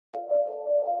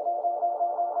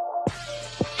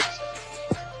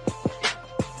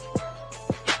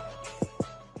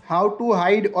How to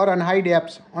hide or unhide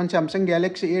apps on Samsung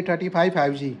Galaxy A35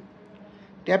 5G.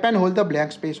 Tap and hold the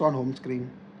blank space on home screen.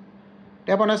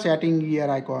 Tap on a setting gear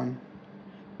icon.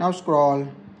 Now scroll.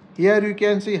 Here you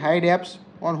can see hide apps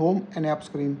on home and app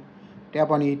screen. Tap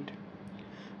on it.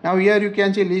 Now here you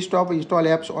can see list of installed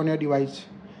apps on your device.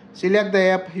 Select the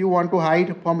app you want to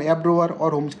hide from app drawer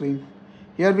or home screen.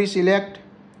 Here we select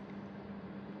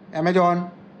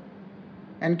Amazon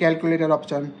and calculator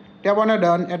option. Tap on a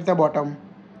done at the bottom.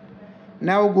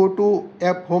 Now go to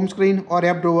app home screen or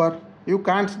app drawer. You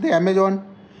can't see the Amazon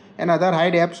and other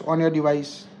hide apps on your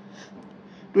device.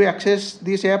 To access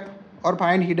this app or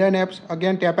find hidden apps,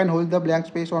 again tap and hold the blank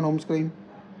space on home screen.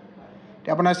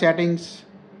 Tap on settings.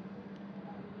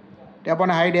 Tap on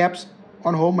hide apps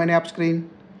on home and app screen.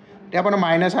 Tap on a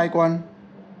minus icon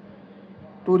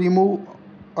to remove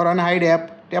or unhide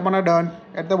app. Tap on a done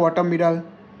at the bottom middle.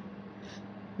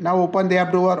 Now open the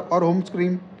app drawer or home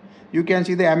screen. You can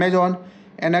see the Amazon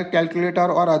and a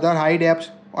calculator or other hide apps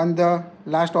on the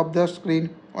last of the screen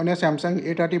on your Samsung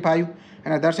A35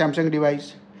 and other Samsung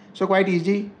device. So quite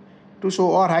easy to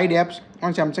show or hide apps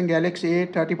on Samsung Galaxy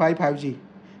A35 5G.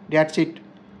 That's it.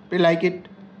 Please like it,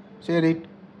 share it.